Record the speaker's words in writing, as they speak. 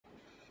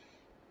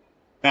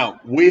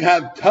Now, we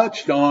have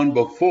touched on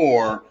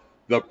before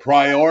the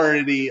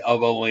priority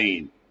of a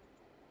lien,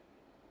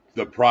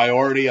 the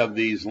priority of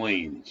these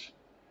liens.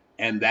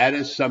 And that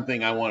is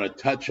something I want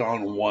to touch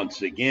on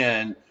once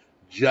again,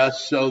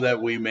 just so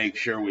that we make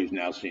sure we've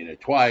now seen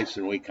it twice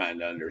and we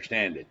kind of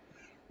understand it.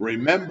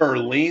 Remember,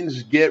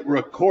 liens get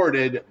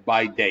recorded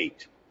by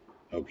date,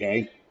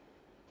 okay?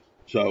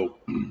 So,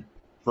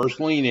 first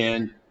lien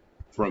in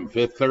from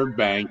Fifth Third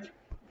Bank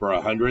for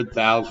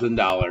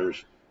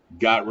 $100,000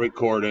 got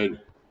recorded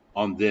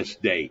on this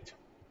date.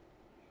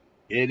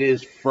 It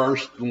is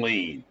first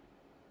lien.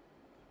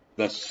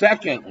 The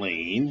second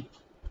lien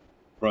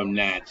from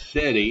Nat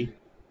City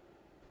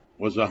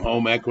was a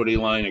home equity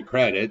line of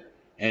credit,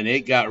 and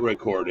it got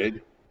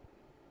recorded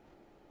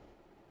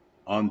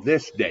on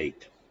this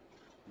date.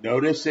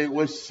 Notice it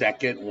was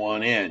second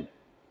one in.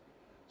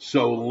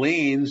 So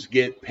liens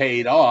get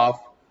paid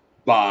off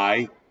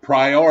by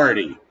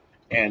priority.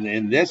 And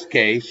in this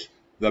case,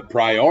 the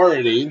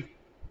priority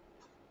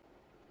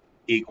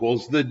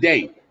equals the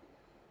date.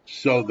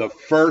 So the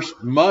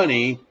first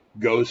money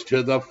goes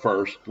to the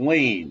first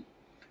lien.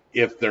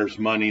 If there's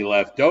money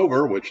left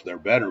over, which there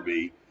better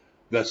be,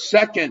 the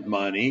second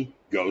money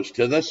goes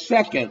to the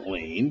second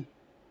lien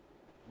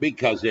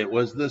because it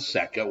was the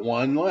second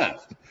one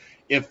left.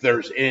 If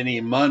there's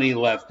any money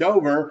left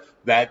over,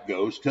 that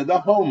goes to the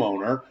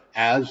homeowner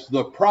as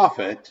the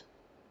profit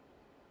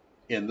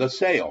in the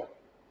sale.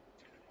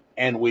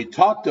 And we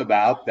talked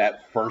about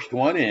that first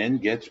one in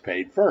gets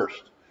paid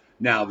first.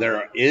 Now,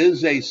 there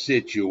is a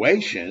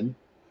situation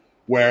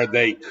where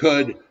they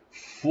could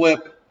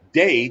flip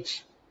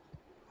dates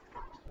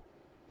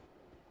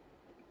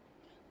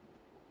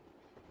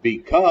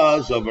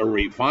because of a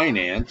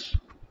refinance.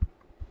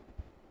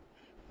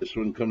 This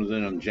one comes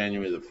in on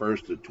January the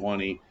 1st of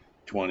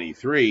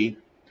 2023.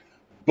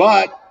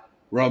 But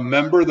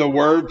remember the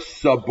word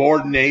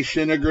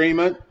subordination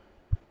agreement?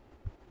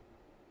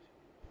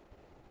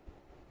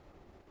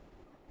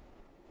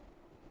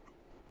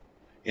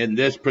 In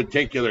this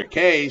particular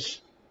case,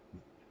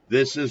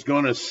 this is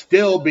going to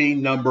still be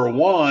number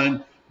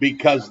one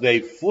because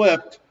they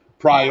flipped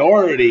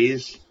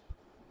priorities,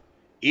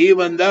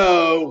 even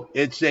though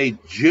it's a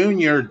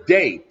junior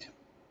date.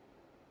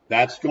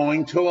 That's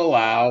going to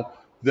allow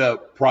the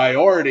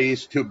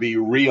priorities to be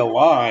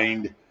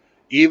realigned,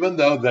 even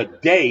though the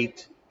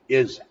date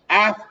is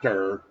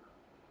after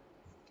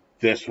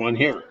this one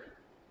here.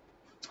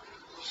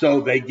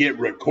 So they get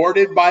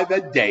recorded by the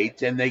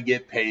date and they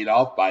get paid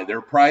off by their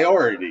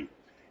priority.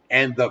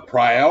 And the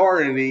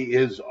priority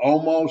is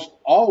almost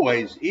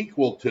always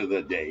equal to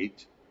the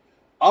date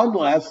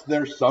unless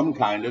there's some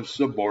kind of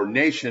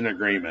subordination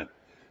agreement.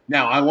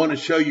 Now, I want to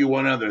show you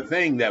one other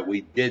thing that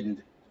we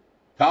didn't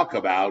talk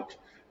about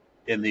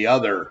in the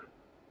other.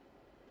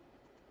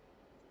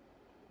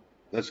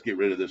 Let's get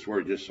rid of this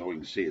word just so we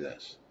can see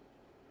this.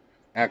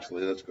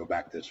 Actually, let's go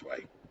back this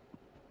way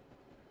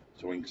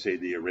so we can see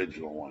the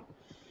original one.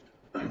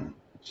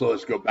 So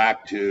let's go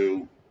back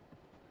to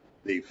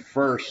the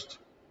first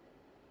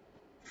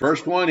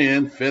one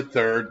in, Fifth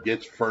Third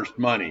gets first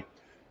money.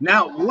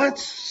 Now,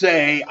 let's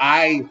say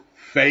I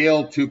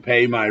fail to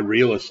pay my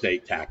real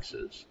estate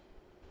taxes.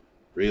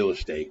 Real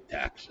estate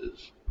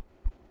taxes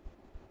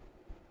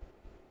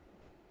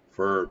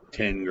for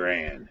 10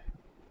 grand.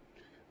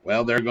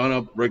 Well, they're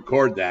going to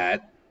record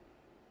that.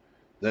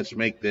 Let's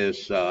make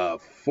this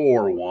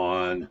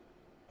 4/1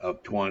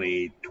 of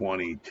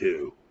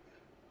 2022.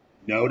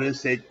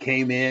 Notice it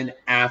came in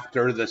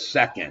after the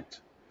second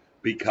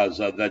because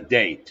of the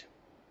date.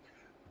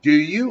 Do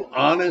you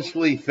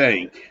honestly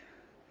think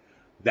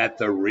that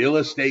the real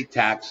estate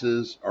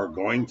taxes are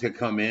going to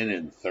come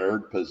in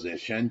third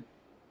position?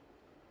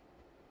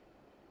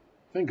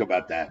 Think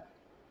about that.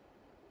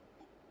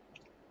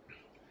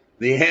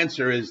 The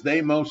answer is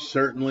they most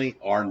certainly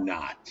are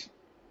not.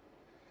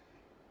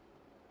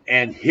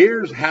 And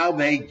here's how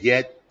they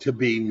get to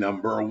be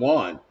number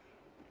one.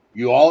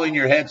 You all in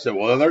your head said,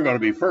 well, they're going to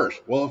be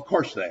first. Well, of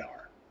course they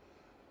are.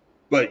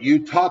 But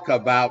you talk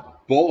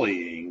about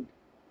bullying.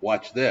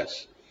 Watch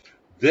this.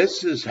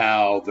 This is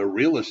how the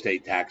real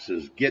estate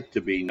taxes get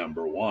to be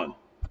number one.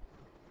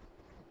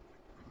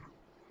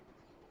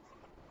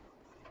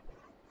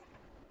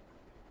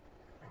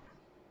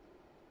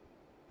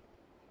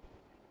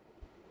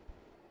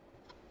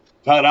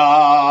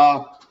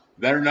 Ta-da!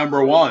 They're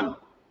number one.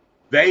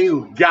 They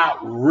got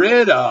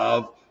rid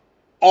of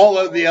all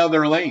of the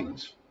other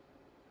liens.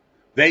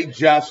 They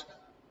just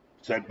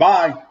said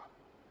bye.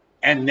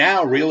 And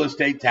now real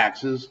estate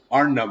taxes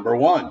are number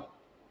one.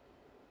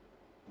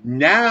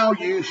 Now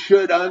you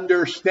should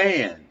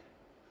understand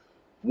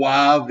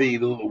why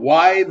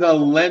the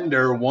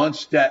lender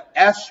wants to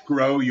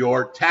escrow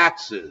your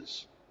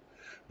taxes.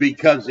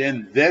 Because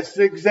in this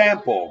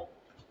example,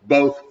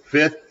 both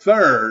Fifth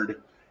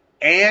Third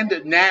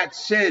and Nat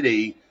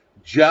City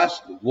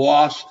just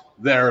lost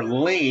their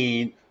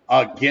lien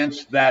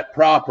against that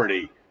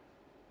property.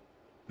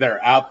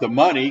 They're out the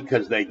money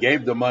because they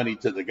gave the money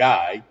to the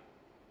guy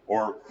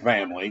or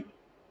family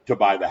to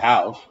buy the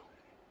house.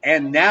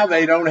 And now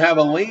they don't have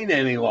a lien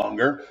any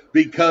longer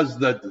because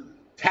the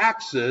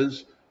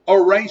taxes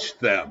erased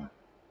them.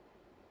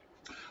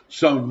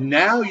 So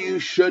now you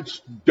should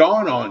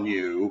dawn on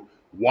you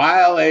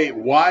why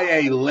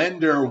a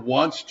lender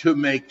wants to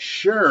make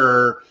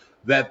sure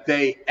that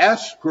they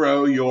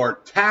escrow your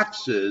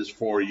taxes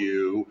for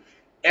you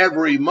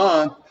every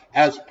month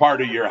as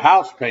part of your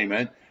house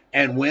payment.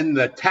 And when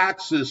the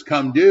taxes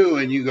come due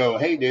and you go,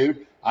 hey,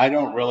 dude, I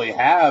don't really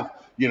have,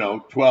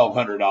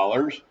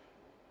 $1,200.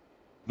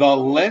 The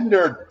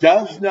lender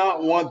does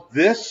not want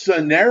this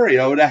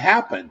scenario to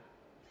happen.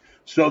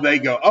 So they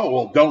go, oh,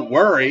 well, don't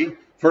worry.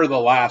 For the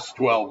last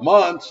 12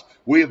 months,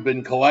 we have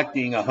been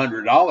collecting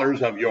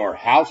 $100 of your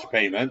house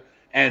payment,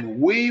 and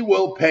we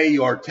will pay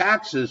your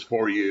taxes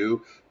for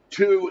you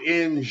to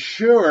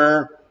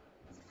ensure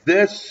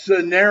this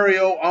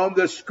scenario on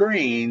the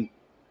screen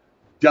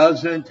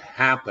doesn't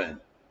happen.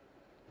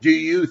 Do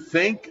you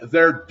think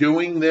they're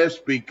doing this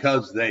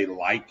because they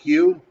like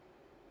you?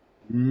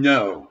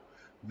 No.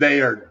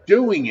 They are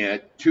doing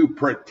it to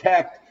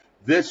protect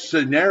this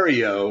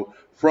scenario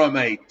from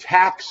a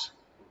tax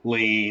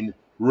lien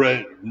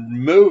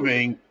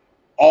removing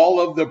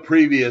all of the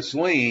previous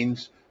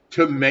liens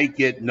to make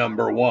it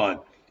number one.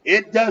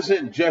 It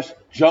doesn't just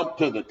jump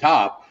to the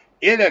top.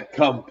 It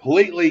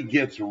completely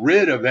gets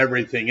rid of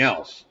everything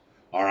else.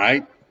 All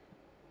right.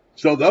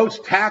 So those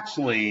tax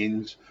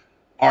liens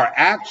are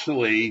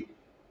actually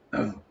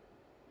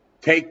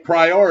take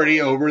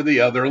priority over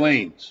the other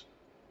liens.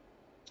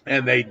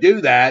 And they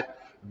do that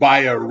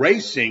by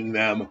erasing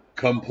them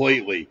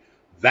completely.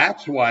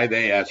 That's why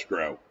they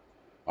escrow.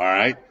 All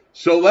right.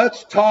 So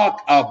let's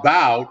talk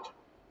about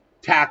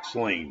tax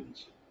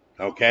liens.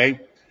 Okay.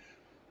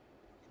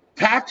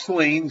 Tax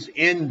liens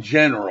in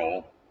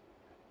general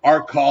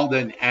are called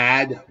an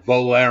ad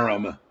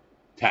valorem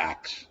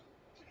tax.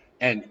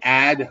 An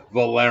ad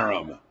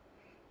valorem.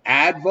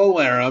 Ad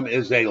valorem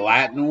is a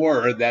Latin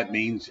word that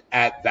means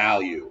at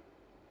value.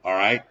 All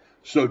right.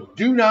 So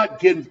do not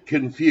get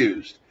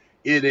confused.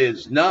 It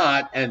is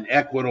not an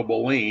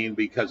equitable lien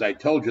because I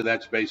told you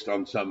that's based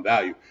on some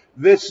value.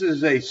 This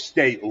is a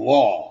state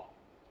law.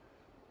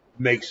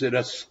 Makes it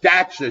a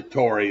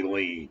statutory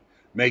lien.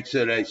 Makes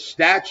it a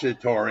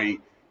statutory,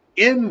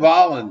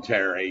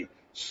 involuntary,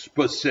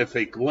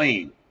 specific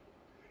lien.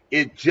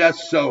 It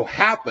just so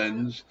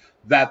happens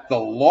that the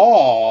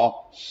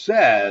law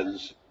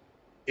says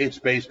it's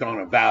based on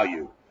a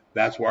value.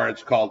 That's why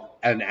it's called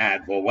an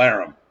ad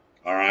valorem.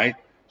 All right?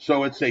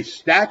 So it's a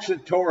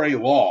statutory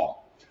law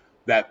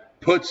that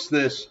puts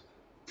this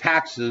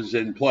taxes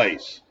in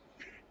place.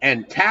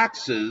 And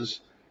taxes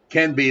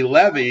can be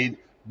levied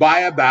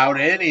by about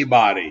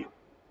anybody.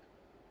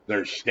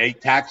 There's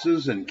state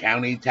taxes and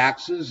county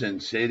taxes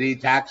and city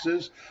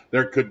taxes.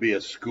 There could be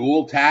a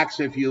school tax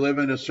if you live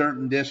in a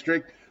certain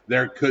district.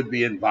 There could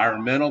be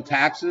environmental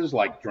taxes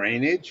like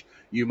drainage.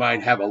 You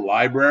might have a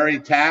library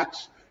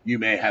tax. You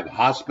may have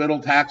hospital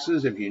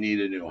taxes if you need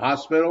a new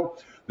hospital.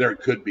 There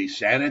could be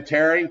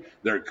sanitary.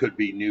 There could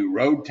be new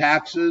road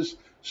taxes.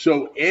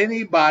 So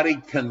anybody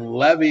can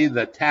levy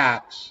the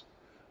tax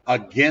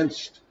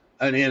against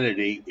an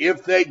entity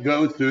if they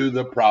go through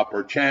the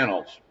proper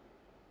channels.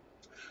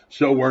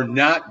 So we're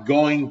not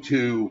going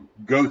to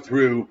go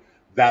through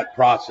that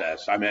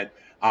process.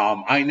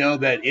 I know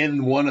that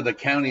in one of the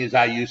counties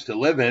I used to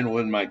live in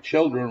when my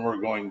children were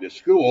going to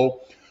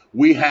school,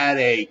 we had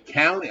a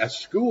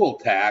school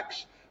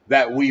tax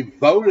that we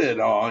voted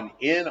on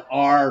in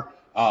our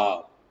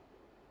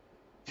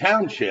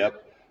township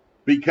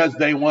because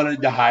they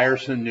wanted to hire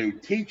some new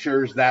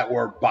teachers that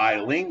were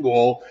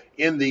bilingual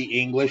in the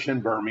English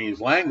and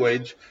Burmese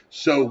language.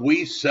 So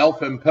we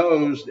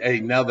self-imposed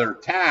another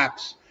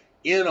tax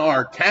in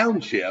our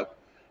township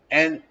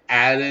and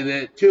added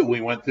it to.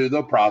 We went through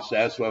the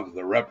process of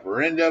the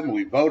referendum.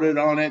 We voted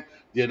on it,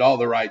 did all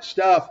the right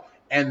stuff,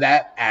 and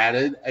that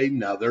added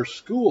another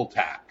school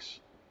tax.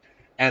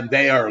 And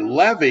they are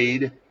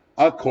levied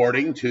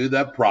according to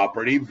the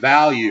property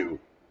value.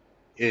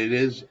 It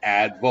is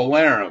ad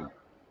valorem.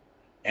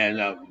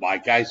 And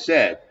like I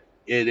said,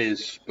 it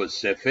is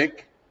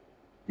specific,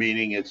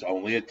 meaning it's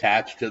only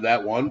attached to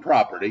that one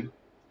property.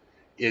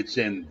 It's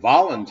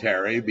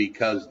involuntary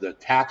because the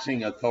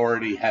taxing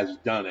authority has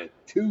done it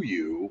to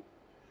you.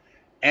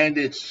 And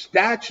it's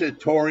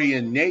statutory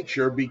in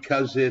nature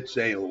because it's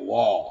a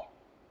law,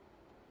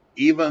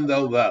 even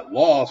though that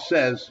law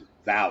says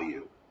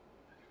value.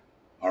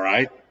 All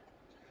right?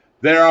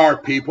 There are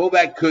people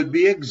that could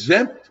be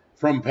exempt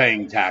from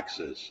paying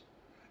taxes.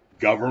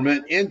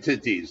 Government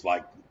entities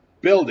like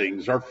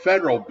buildings or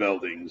federal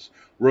buildings,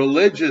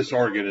 religious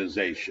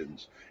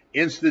organizations,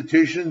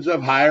 institutions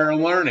of higher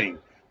learning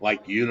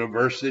like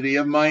University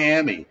of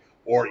Miami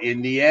or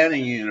Indiana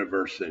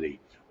University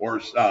or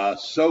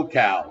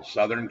SoCal,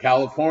 Southern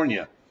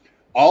California.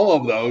 All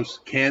of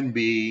those can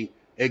be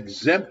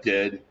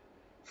exempted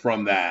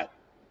from that.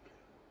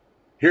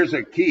 Here's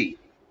a key.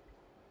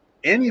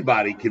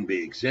 Anybody can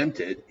be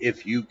exempted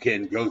if you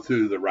can go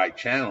through the right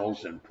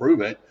channels and prove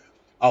it.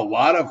 A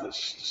lot of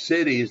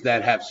cities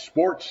that have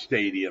sports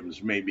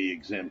stadiums may be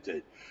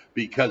exempted.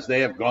 because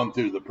they have gone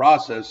through the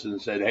process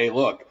and said, hey,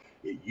 look,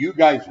 you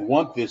guys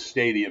want this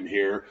stadium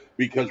here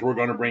because we're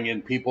going to bring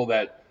in people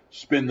that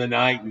spend the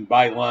night and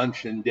buy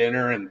lunch and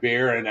dinner and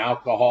beer and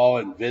alcohol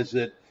and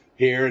visit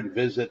here and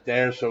visit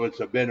there. So it's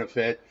a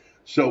benefit.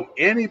 So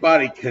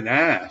anybody can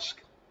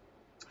ask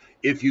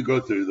if you go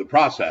through the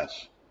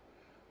process.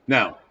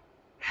 Now,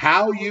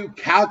 how you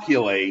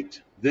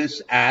calculate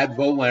this ad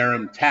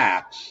valorem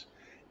tax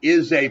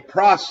is a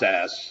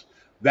process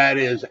that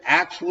is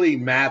actually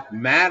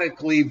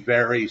mathematically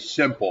very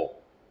simple.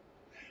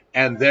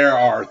 And there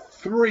are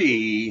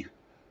three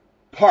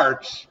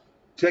parts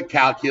to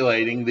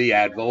calculating the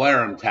ad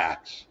valorem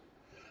tax.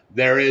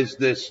 There is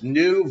this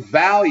new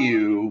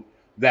value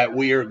that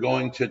we are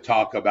going to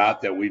talk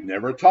about that we've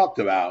never talked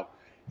about.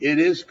 It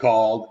is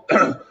called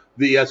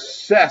the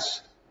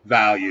assessed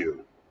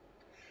value.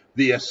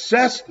 The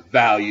assessed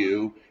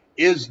value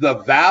is the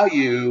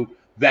value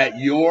that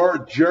your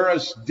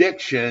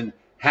jurisdiction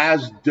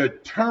has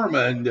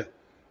determined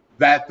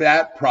that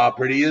that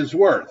property is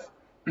worth.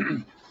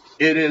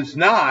 It is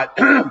not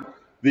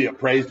the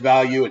appraised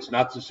value. It's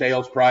not the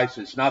sales price.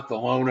 It's not the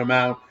loan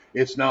amount.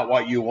 It's not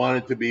what you want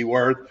it to be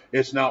worth.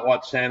 It's not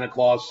what Santa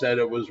Claus said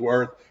it was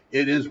worth.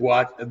 It is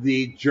what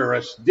the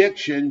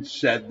jurisdiction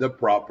said the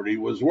property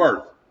was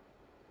worth.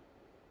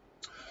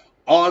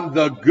 On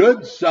the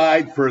good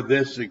side for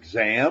this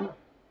exam,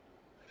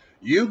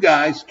 you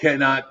guys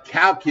cannot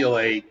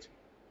calculate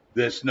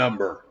this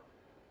number.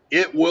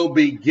 It will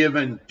be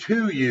given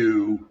to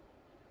you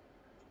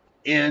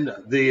in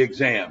the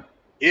exam.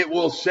 It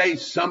will say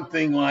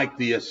something like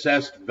the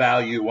assessed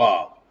value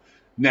of.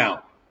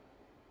 Now,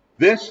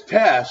 this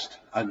test,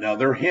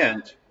 another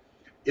hint,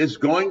 is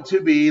going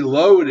to be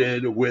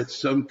loaded with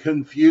some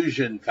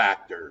confusion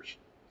factors.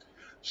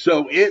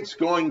 So it's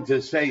going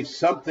to say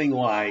something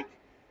like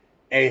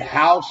a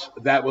house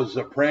that was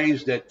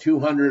appraised at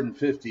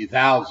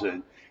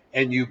 $250,000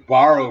 and you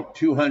borrowed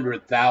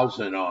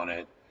 $200,000 on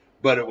it,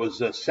 but it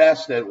was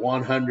assessed at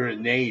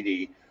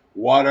 $180,000.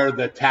 What are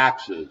the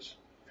taxes?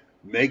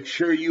 Make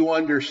sure you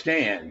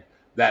understand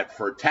that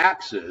for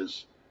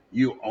taxes,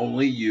 you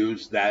only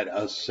use that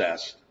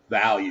assessed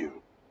value.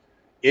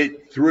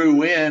 It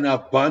threw in a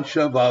bunch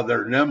of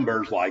other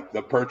numbers, like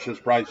the purchase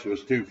price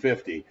was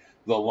 $250,000,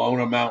 the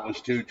loan amount was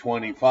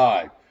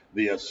 $225,000,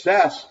 the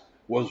assessed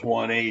was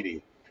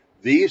 $180,000.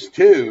 These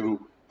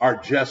two are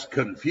just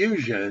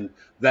confusion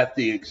that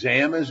the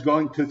exam is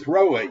going to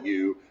throw at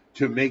you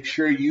to make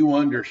sure you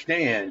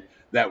understand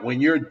that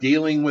when you're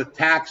dealing with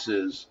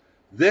taxes,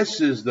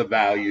 this is the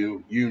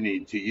value you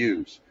need to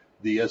use,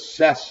 the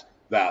assessed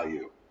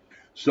value.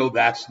 So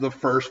that's the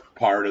first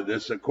part of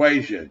this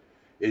equation,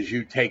 is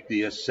you take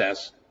the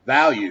assessed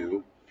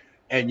value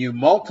and you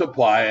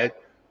multiply it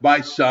by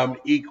some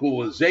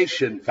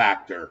equalization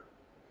factor.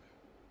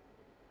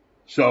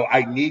 So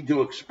I need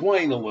to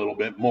explain a little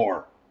bit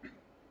more.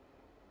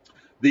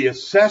 The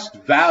assessed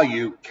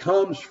value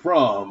comes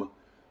from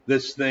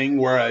this thing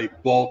where a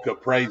bulk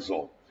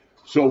appraisal.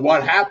 So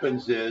what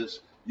happens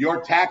is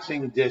your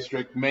taxing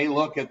district may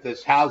look at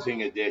this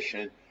housing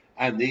addition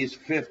and these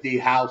 50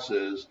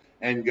 houses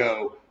and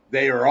go,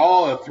 they are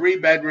all a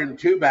 3-bedroom,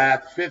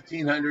 2-bath,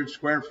 1,500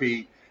 square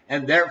feet,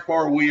 and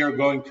therefore we are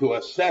going to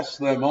assess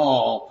them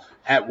all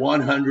at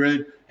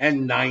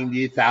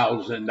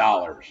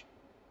 $190,000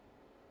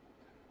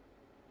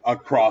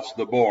 across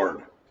the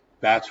board.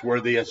 That's where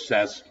the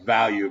assessed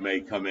value may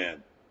come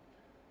in.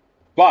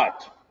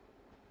 But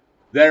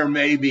there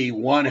may be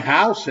one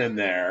house in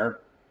there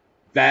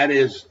that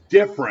is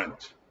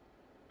different.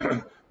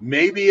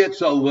 Maybe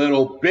it's a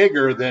little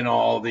bigger than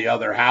all the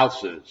other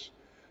houses.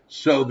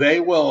 So they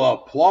will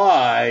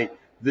apply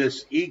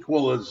this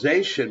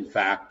equalization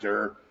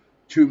factor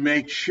to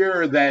make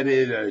sure that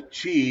it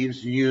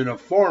achieves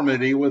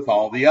uniformity with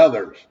all the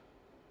others.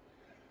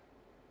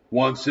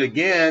 Once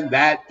again,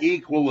 that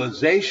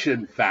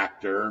equalization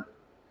factor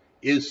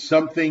is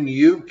something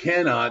you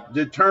cannot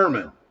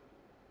determine.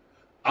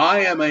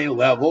 I am a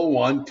level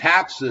 1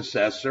 tax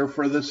assessor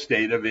for the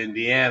state of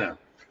Indiana.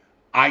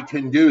 I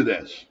can do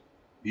this.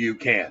 You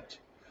can't.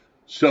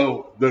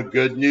 So the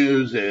good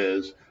news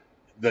is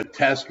the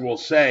test will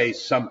say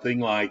something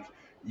like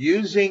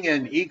using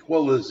an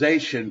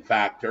equalization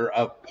factor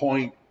of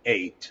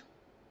 0.8.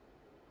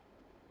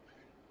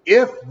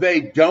 If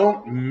they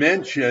don't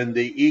mention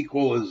the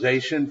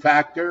equalization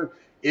factor,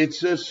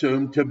 it's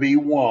assumed to be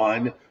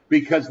 1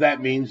 because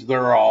that means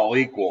they're all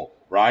equal,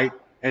 right?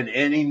 And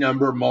any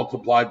number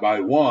multiplied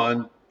by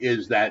 1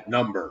 is that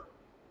number.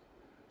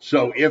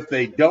 So if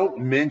they don't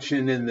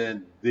mention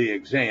in the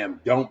exam,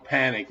 don't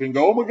panic and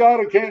go, oh my God,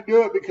 I can't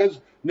do it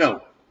because,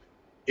 no.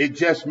 It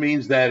just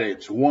means that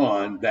it's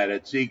 1, that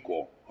it's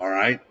equal, all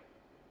right?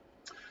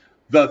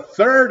 The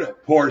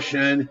third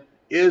portion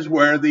is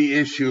where the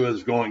issue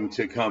is going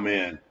to come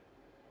in,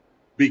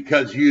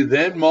 because you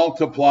then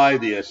multiply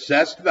the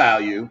assessed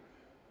value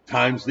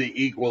times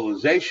the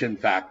equalization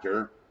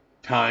factor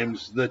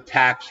times the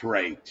tax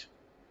rate.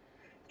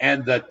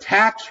 And the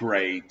tax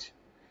rate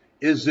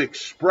is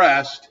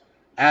expressed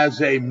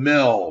as a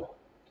mill.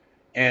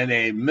 And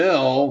a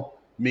mill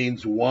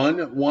means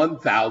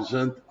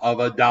 1/1000th of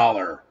a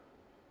dollar.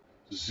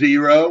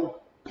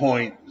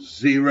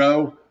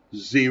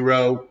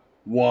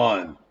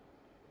 0.001.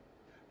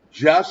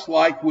 Just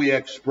like we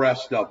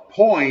expressed a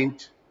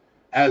point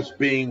as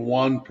being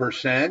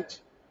 1%,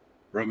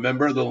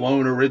 remember the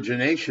loan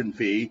origination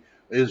fee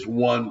is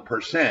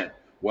 1%.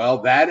 Well,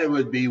 that it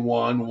would be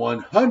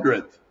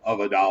 1/100th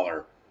of a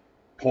dollar,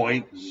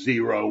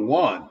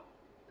 0.01.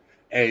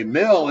 A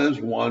mil is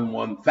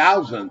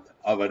 1/1000th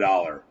of a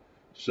dollar.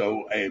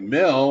 So a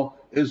mil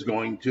is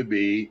going to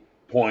be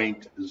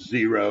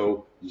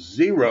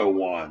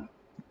 0.001.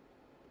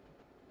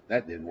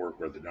 That didn't work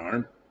worth a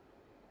darn.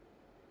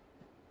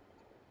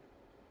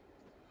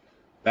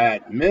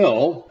 That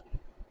mil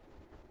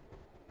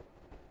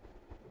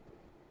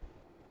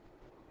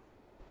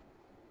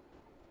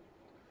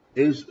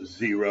is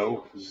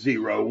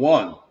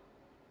 0.001.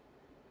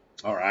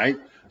 All right.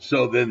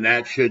 So then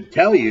that should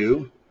tell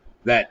you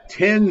that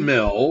 10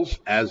 mils,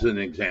 as an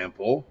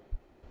example,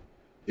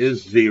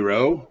 is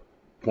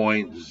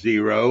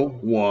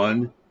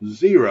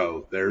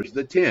 0.010. There's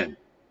the 10.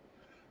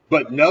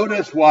 But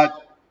notice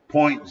what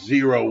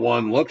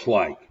 0.01 looks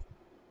like.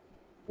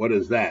 What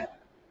is that?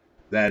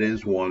 That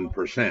is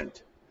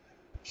 1%.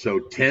 So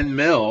 10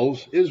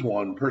 mils is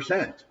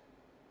 1%.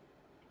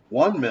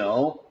 1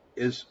 mil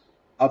is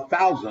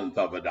 1,000th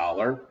of a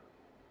dollar.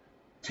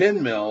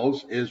 10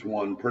 mils is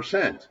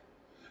 1%.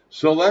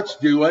 So let's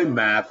do a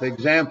math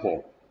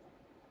example.